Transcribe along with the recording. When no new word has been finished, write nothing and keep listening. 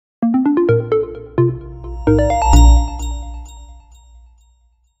I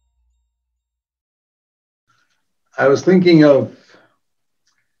was thinking of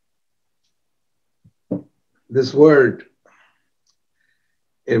this word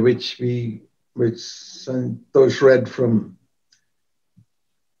which Santosh read from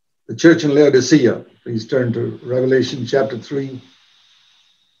the church in Laodicea. Please turn to Revelation chapter 3.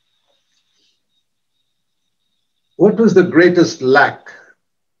 What was the greatest lack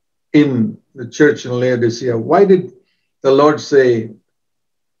in the church in Laodicea? Why did the Lord say,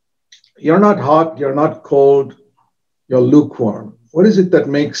 you're not hot, you're not cold, you're lukewarm? What is it that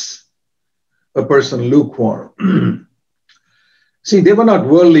makes a person lukewarm? See, they were not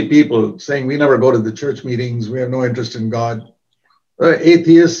worldly people saying, we never go to the church meetings, we have no interest in God.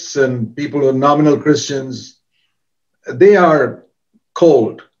 Atheists and people who are nominal Christians, they are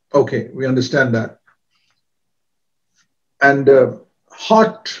cold. Okay, we understand that. And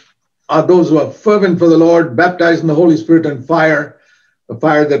hot are those who are fervent for the Lord, baptized in the Holy Spirit and fire, a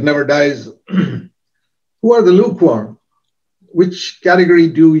fire that never dies. Who are the lukewarm? Which category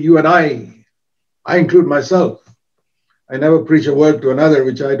do you and I include myself. I never preach a word to another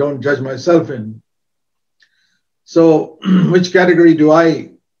which I don't judge myself in. So which category do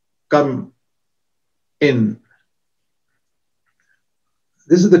I come in?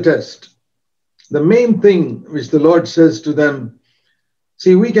 This is the test. The main thing which the Lord says to them,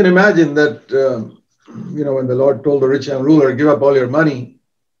 see, we can imagine that, when the Lord told the rich young ruler, give up all your money,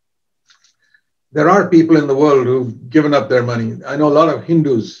 there are people in the world who've given up their money. I know a lot of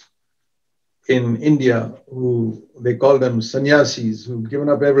Hindus in India who they call them sannyasis, who've given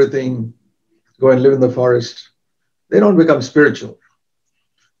up everything, go and live in the forest. They don't become spiritual.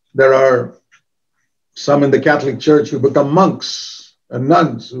 There are some in the Catholic Church who become monks and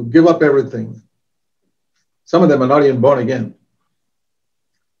nuns who give up everything. Some of them are not even born again.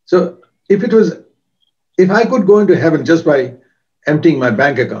 So if I could go into heaven just by emptying my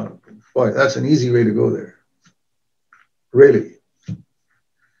bank account, boy, that's an easy way to go there. Really.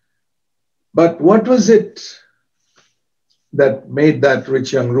 But what was it that made that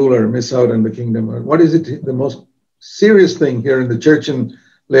rich young ruler miss out on the kingdom? Or what is it? The most serious thing here in the church in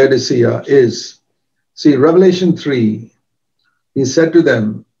Laodicea is, see, Revelation 3, he said to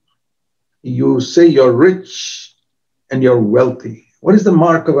them, you say you're rich and you're wealthy. What is the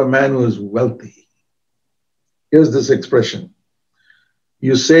mark of a man who is wealthy? Here's this expression.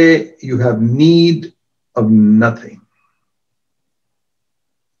 You say you have need of nothing.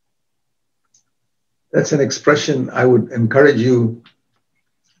 That's an expression I would encourage you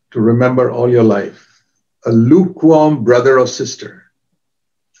to remember all your life. A lukewarm brother or sister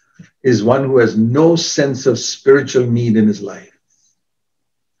is one who has no sense of spiritual need in his life.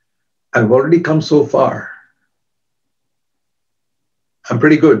 I've already come so far. I'm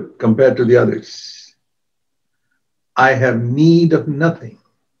pretty good compared to the others. I have need of nothing.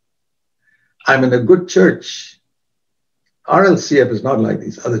 I'm in a good church. RLCF is not like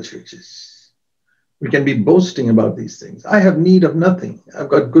these other churches. We can be boasting about these things. I have need of nothing. I've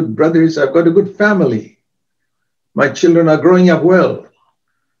got good brothers. I've got a good family. My children are growing up well.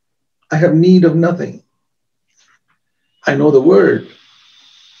 I have need of nothing. I know the word.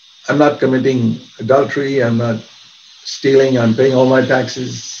 I'm not committing adultery. I'm not stealing. I'm paying all my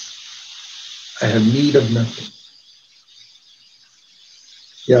taxes. I have need of nothing.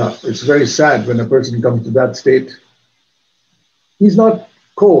 Yeah, it's very sad when a person comes to that state. He's not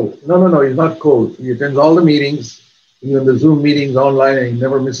cold. No, he's not cold. He attends all the meetings, even the Zoom meetings online, and he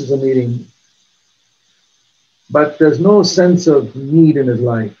never misses a meeting. But there's no sense of need in his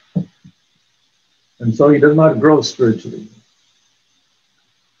life. And so he does not grow spiritually.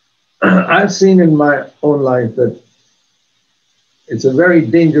 I've seen in my own life that it's a very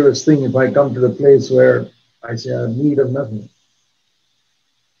dangerous thing if I come to the place where I say I have need of nothing.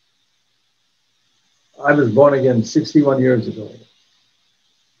 I was born again 61 years ago.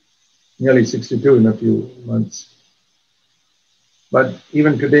 Nearly 62 in a few months. But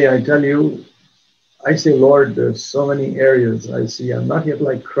even today, I tell you, I say, Lord, there's so many areas I see I'm not yet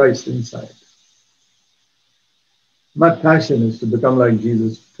like Christ inside. My passion is to become like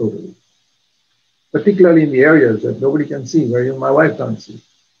Jesus totally. Particularly in the areas that nobody can see, where even my wife can't see.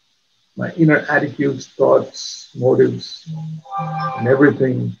 My inner attitudes, thoughts, motives, and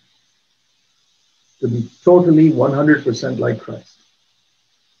everything to be totally 100% like Christ.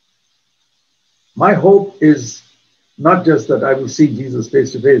 My hope is not just that I will see Jesus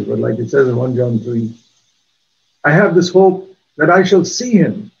face to face, but like it says in 1 John 3, I have this hope that I shall see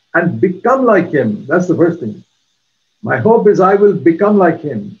him and become like him. That's the first thing. My hope is I will become like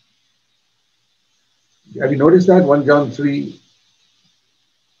him. Have you noticed that? 1 John 3,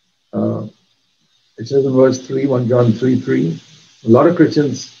 It says in verse 3, 1 John 3:3. A lot of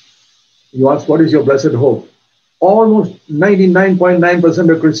Christians, you ask, what is your blessed hope? Almost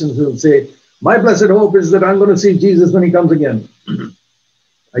 99.9% of Christians will say, my blessed hope is that I'm going to see Jesus when he comes again.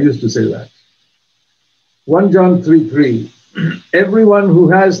 I used to say that. 1 John 3:3. Everyone who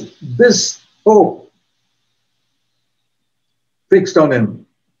has this hope fixed on him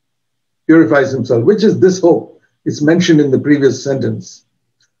purifies himself. Which is this hope? It's mentioned in the previous sentence.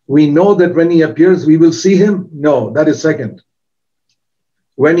 We know that when he appears, we will see him. No, that is second.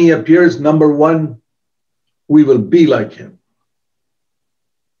 When he appears, number one, we will be like him.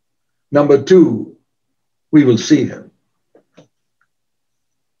 Number two, we will see him.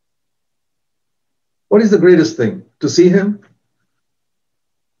 What is the greatest thing? To see him?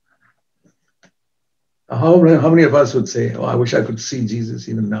 How many of us would say, oh, I wish I could see Jesus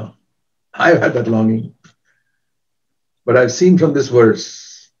even now? I've had that longing. But I've seen from this verse,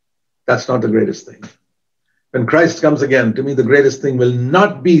 that's not the greatest thing. When Christ comes again, to me, the greatest thing will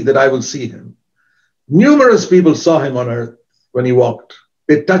not be that I will see him. Numerous people saw him on earth when he walked.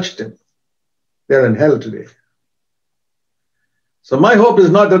 They touched him. They're in hell today. So my hope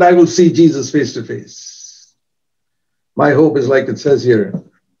is not that I will see Jesus face to face. My hope is like it says here,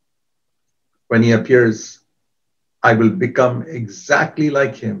 when he appears, I will become exactly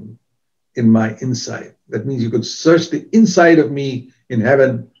like him in my inside. That means you could search the inside of me in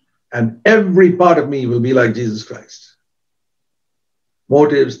heaven, and every part of me will be like Jesus Christ.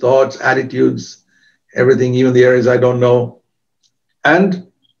 Motives, thoughts, attitudes, everything, even the areas I don't know. And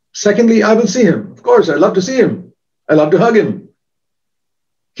secondly, I will see him. Of course, I love to see him. I love to hug him,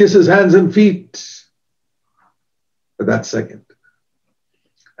 kiss his hands and feet. But that's second.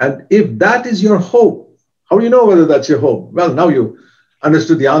 And if that is your hope, how do you know whether that's your hope? Well, now you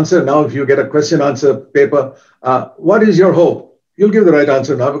understood the answer. Now, if you get a question answer paper, what is your hope? You'll give the right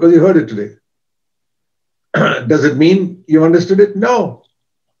answer now because you heard it today. Does it mean you understood it? No,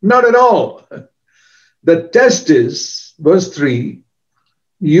 not at all. The test is, verse 3,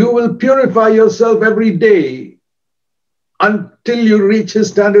 you will purify yourself every day until you reach his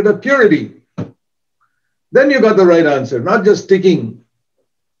standard of purity. Then you got the right answer, not just ticking,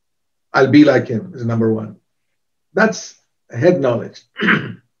 I'll be like him, is number one. That's head knowledge.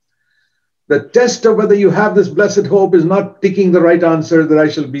 The test of whether you have this blessed hope is not ticking the right answer that I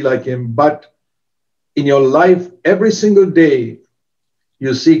shall be like him, but in your life, every single day,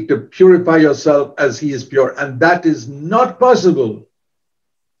 you seek to purify yourself as he is pure. And that is not possible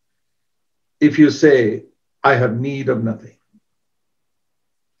if you say, I have need of nothing.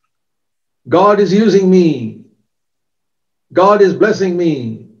 God is using me. God is blessing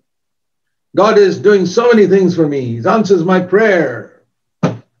me. God is doing so many things for me. He answers my prayer.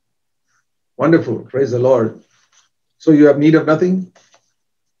 Wonderful. Praise the Lord. So you have need of nothing?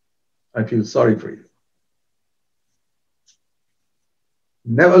 I feel sorry for you.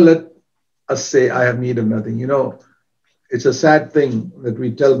 Never let us say, I have need of nothing. You know, it's a sad thing that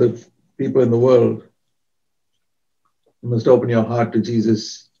we tell the people in the world, you must open your heart to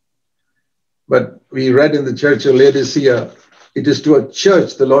Jesus. But we read in the church of Laodicea, it is to a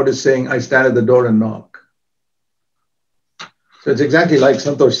church the Lord is saying, I stand at the door and knock. So it's exactly like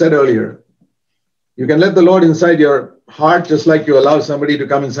Santosh said earlier. You can let the Lord inside your heart just like you allow somebody to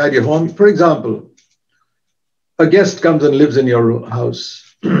come inside your home. For example, a guest comes and lives in your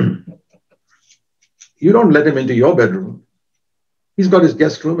house. You don't let him into your bedroom. He's got his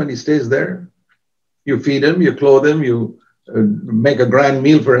guest room and he stays there. You feed him, you clothe him, you make a grand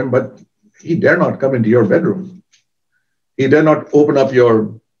meal for him, but he dare not come into your bedroom. He dare not open up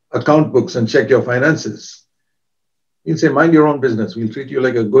your account books and check your finances. He'll say, mind your own business. We'll treat you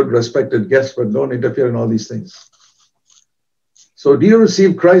like a good, respected guest, but don't interfere in all these things. So do you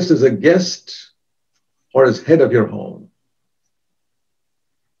receive Christ as a guest or as head of your home?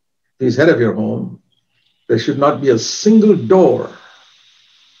 If he's head of your home, there should not be a single door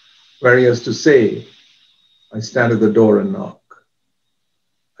where he has to say, I stand at the door and knock.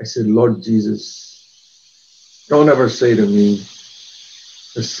 I said, Lord Jesus, don't ever say to me,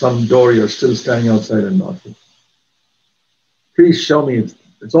 there's some door you're still standing outside and knocking. Please show me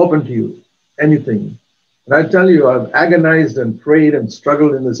it's open to you, anything. And I tell you, I've agonized and prayed and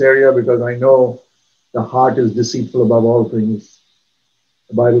struggled in this area because I know the heart is deceitful above all things.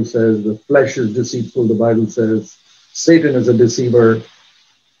 The Bible says the flesh is deceitful. The Bible says Satan is a deceiver.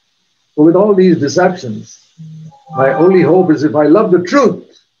 But with all these deceptions, my only hope is if I love the truth.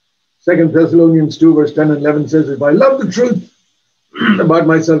 2 Thessalonians 2 verse 10 and 11 says, if I love the truth about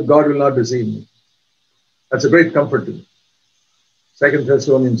myself, God will not deceive me. That's a great comfort to me. 2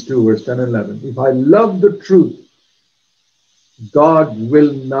 Thessalonians 2 verse 10 and 11. If I love the truth, God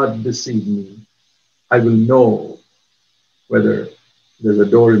will not deceive me. I will know whether there's a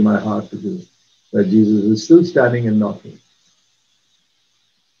door in my heart to do, that Jesus is still standing and knocking.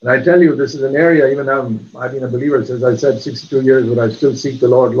 And I tell you, this is an area, even I've been a believer since I said 62 years, but I still seek the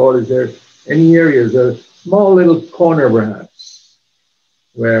Lord. Lord, is there any areas, a small little corner perhaps,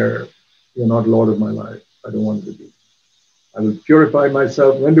 where you're not Lord of my life? I don't want to be. I will purify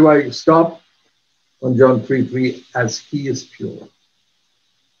myself. When do I stop? 1 John 3:3, as he is pure.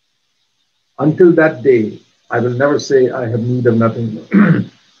 Until that day, I will never say I have need of nothing.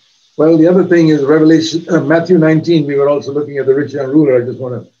 Well, the other thing is Matthew 19. We were also looking at the rich young ruler. I just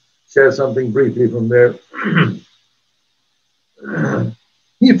want to share something briefly from there.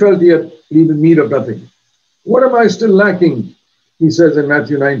 He felt he had need of nothing. What am I still lacking? He says in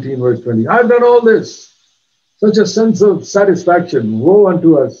Matthew 19, verse 20. I've done all this. Such a sense of satisfaction. Woe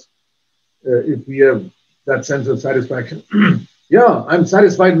unto us if we have that sense of satisfaction. Yeah, I'm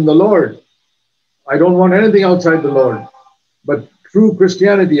satisfied in the Lord. I don't want anything outside the Lord. But true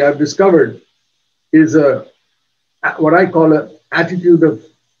Christianity, I've discovered, is what I call an attitude of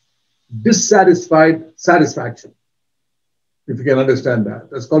dissatisfied satisfaction, if you can understand that.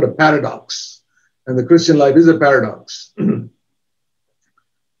 That's called a paradox. And the Christian life is a paradox.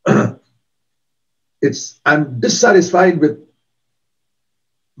 I'm dissatisfied with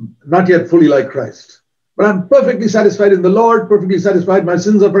not yet fully like Christ, but I'm perfectly satisfied in the Lord, perfectly satisfied my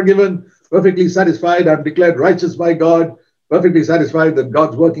sins are forgiven, perfectly satisfied I'm declared righteous by God, perfectly satisfied that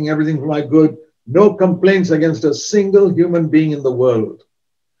God's working everything for my good. No complaints against a single human being in the world.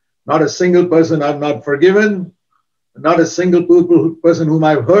 Not a single person I've not forgiven, not a single person whom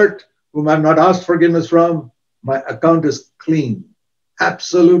I've hurt, whom I've not asked forgiveness from. My account is clean,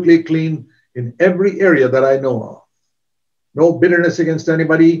 absolutely clean in every area that I know of. No bitterness against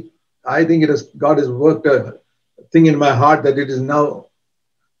anybody. I think God has worked a thing in my heart that it is now,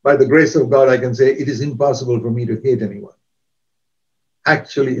 by the grace of God, I can say it is impossible for me to hate anyone.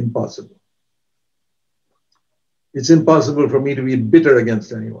 Actually impossible. It's impossible for me to be bitter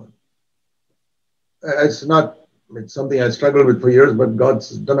against anyone. It's something I struggled with for years, but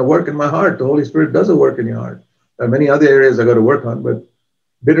God's done a work in my heart. The Holy Spirit does a work in your heart. There are many other areas I got to work on, but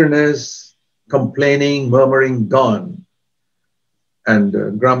bitterness, complaining, murmuring, gone.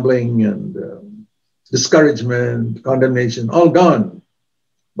 And grumbling and discouragement, condemnation, all gone.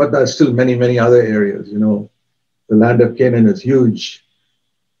 But there's still many, many other areas. You know, the land of Canaan is huge.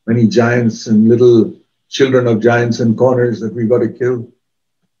 Many giants and little children of giants and corners that we've got to kill.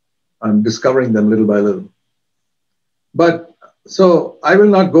 I'm discovering them little by little. But so I will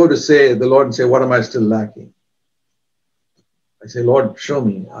not go to the Lord and say, what am I still lacking? I say, Lord, show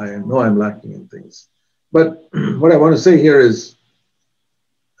me. I know I'm lacking in things. But what I want to say here is,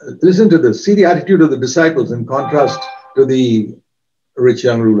 listen to this. See the attitude of the disciples in contrast to the rich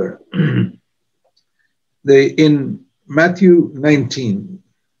young ruler. In Matthew 19,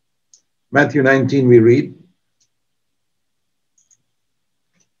 we read,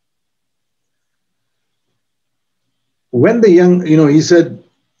 when the young, he said,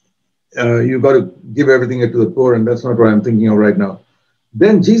 you've got to give everything to the poor, and that's not what I'm thinking of right now.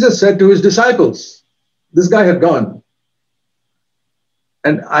 Then Jesus said to his disciples, this guy had gone.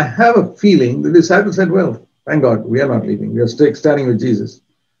 And I have a feeling the disciples said, well, thank God, we are not leaving. We are standing with Jesus.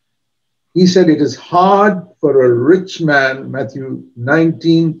 He said, it is hard for a rich man, Matthew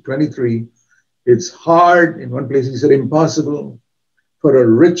 19:23. It's hard, in one place he said, impossible for a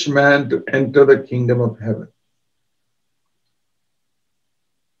rich man to enter the kingdom of heaven.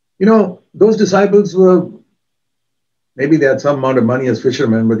 Those disciples maybe they had some amount of money as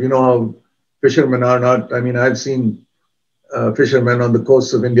fishermen, but you know how fishermen are not. I've seen fishermen on the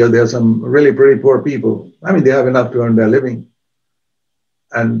coasts of India. There are some really pretty poor people. They have enough to earn their living.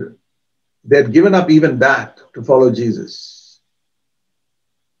 And they had given up even that to follow Jesus.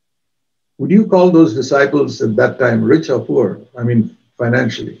 Would you call those disciples at that time rich or poor?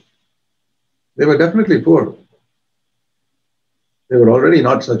 Financially. They were definitely poor. They were already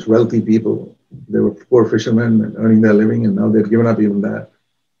not such wealthy people. They were poor fishermen and earning their living, and now they've given up even that.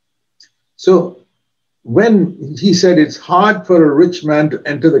 So when he said it's hard for a rich man to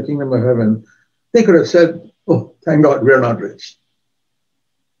enter the kingdom of heaven, they could have said, oh, thank God we're not rich.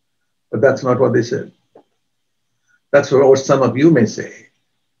 But that's not what they said. That's what some of you may say.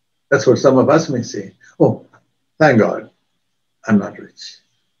 That's what some of us may say. Oh, thank God I'm not rich.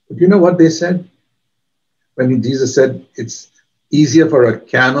 But you know what they said? When Jesus said it's easier for a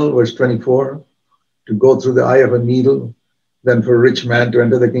camel, verse 24, to go through the eye of a needle than for a rich man to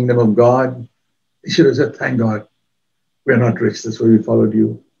enter the kingdom of God. They should have said, thank God, we're not rich. That's why we followed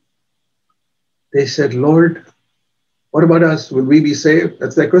you. They said, Lord, what about us? Will we be saved?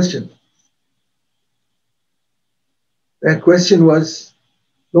 That's their question. Their question was,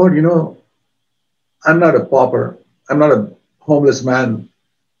 Lord, I'm not a pauper. I'm not a homeless man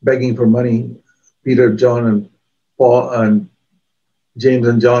begging for money. Peter, John, and Paul, and James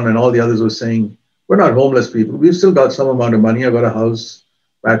and John, and all the others were saying, we're not homeless people. We've still got some amount of money. I've got a house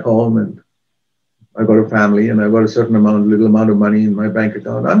back home, and I've got a family, and I've got a certain little amount of money in my bank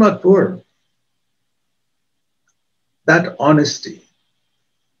account. I'm not poor. That honesty.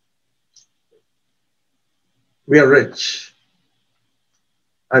 We are rich.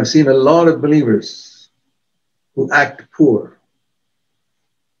 I've seen a lot of believers who act poor.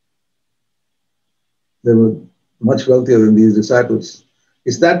 They were much wealthier than these disciples.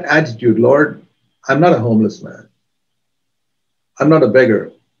 It's that attitude, Lord, I'm not a homeless man. I'm not a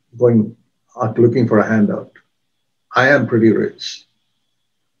beggar going out looking for a handout. I am pretty rich.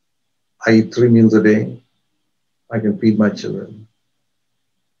 I eat 3 meals a day. I can feed my children.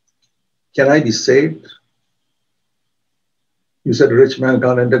 Can I be saved? You said a rich man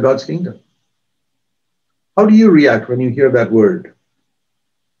can't enter God's kingdom. How do you react when you hear that word?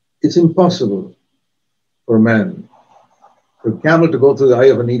 It's impossible for a man. For a camel to go through the eye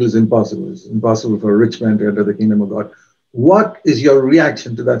of a needle is impossible. It's impossible for a rich man to enter the kingdom of God. What is your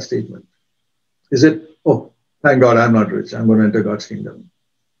reaction to that statement? Is it, oh, thank God I'm not rich. I'm going to enter God's kingdom.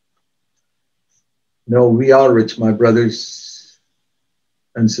 No, we are rich, my brothers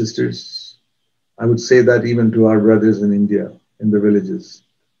and sisters. I would say that even to our brothers in India, in the villages.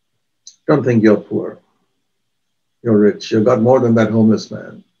 Don't think you're poor. You're rich. You've got more than that homeless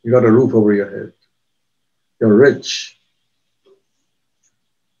man. You got a roof over your head. You're rich.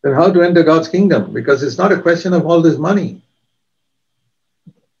 Then how to enter God's kingdom? Because it's not a question of all this money.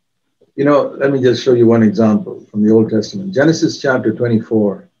 Let me just show you one example from the Old Testament. Genesis chapter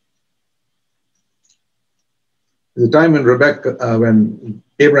 24. There's a time when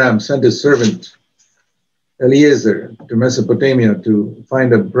Abraham sent his servant Eliezer to Mesopotamia to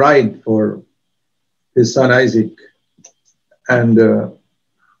find a bride for his son Isaac. And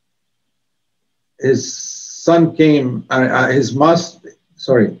his son came,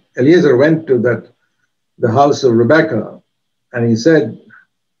 Eliezer went to the house of Rebekah, and he said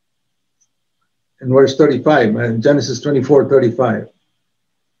in verse 35, Genesis 24:35,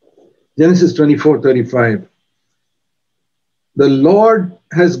 Genesis 24:35, the Lord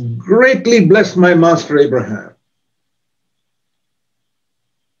has greatly blessed my master Abraham.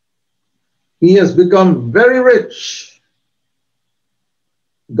 He has become very rich.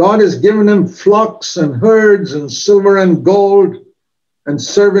 God has given him flocks and herds and silver and gold and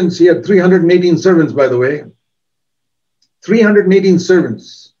servants. He had 318 servants, by the way. 318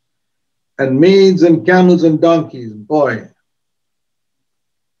 servants. And maids and camels and donkeys. Boy.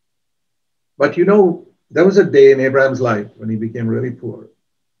 But there was a day in Abraham's life when he became really poor.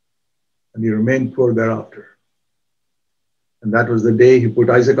 And he remained poor thereafter. And that was the day he put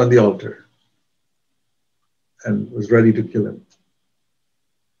Isaac on the altar and was ready to kill him.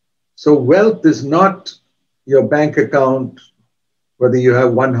 So wealth is not your bank account, whether you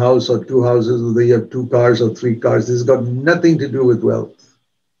have one house or two houses, whether you have 2 cars or 3 cars. This has got nothing to do with wealth.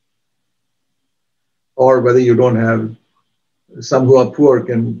 Or whether you don't have. Some who are poor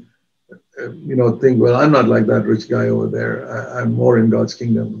can think, well, I'm not like that rich guy over there. I'm more in God's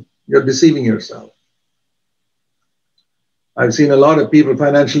kingdom. You're deceiving yourself. I've seen a lot of people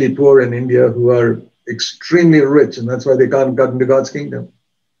financially poor in India who are extremely rich, and that's why they can't get into God's kingdom.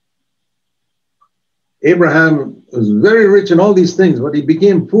 Abraham was very rich in all these things, but he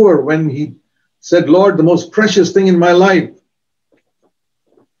became poor when he said, Lord, the most precious thing in my life,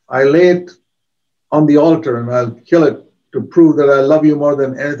 I lay it on the altar and I'll kill it to prove that I love you more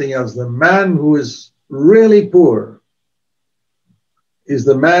than anything else. The man who is really poor is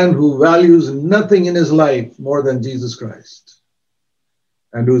the man who values nothing in his life more than Jesus Christ,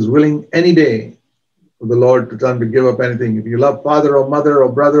 and who is willing any day for the Lord to turn to give up anything. If you love father or mother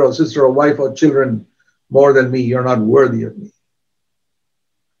or brother or sister or wife or children more than me, you're not worthy of me.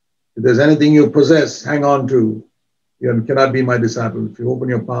 If there's anything you possess, hang on to. You cannot be my disciple. If you open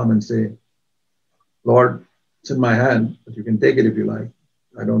your palm and say, Lord, it's in my hand, but you can take it if you like.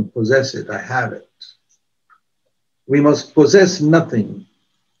 I don't possess it, I have it. We must possess nothing,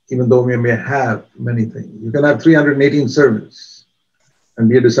 even though we may have many things. You can have 318 servants and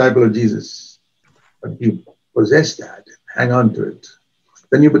be a disciple of Jesus, but you possess that, hang on to it.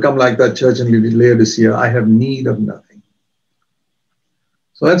 Then you become like that church in Laodicea. I have need of nothing.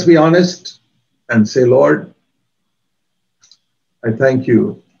 So let's be honest and say, Lord, I thank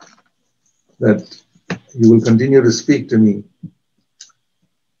you that you will continue to speak to me,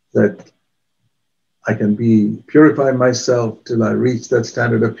 that I can purify myself till I reach that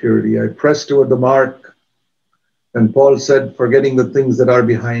standard of purity. I press toward the mark And Paul said, forgetting the things that are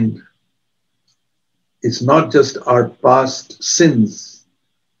behind. It's not just our past sins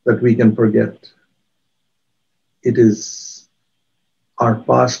that we can forget. It is our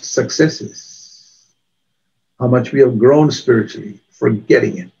past successes, how much we have grown spiritually,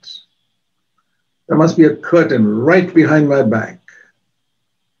 forgetting it. There must be a curtain right behind my back.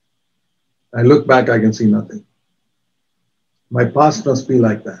 I look back, I can see nothing. My past must be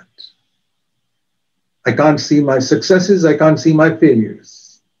like that. I can't see my successes, I can't see my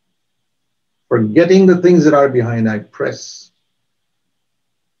failures. Forgetting the things that are behind, I press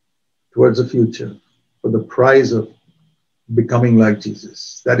towards the future for the prize of becoming like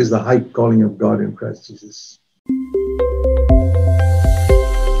Jesus. That is the high calling of God in Christ Jesus.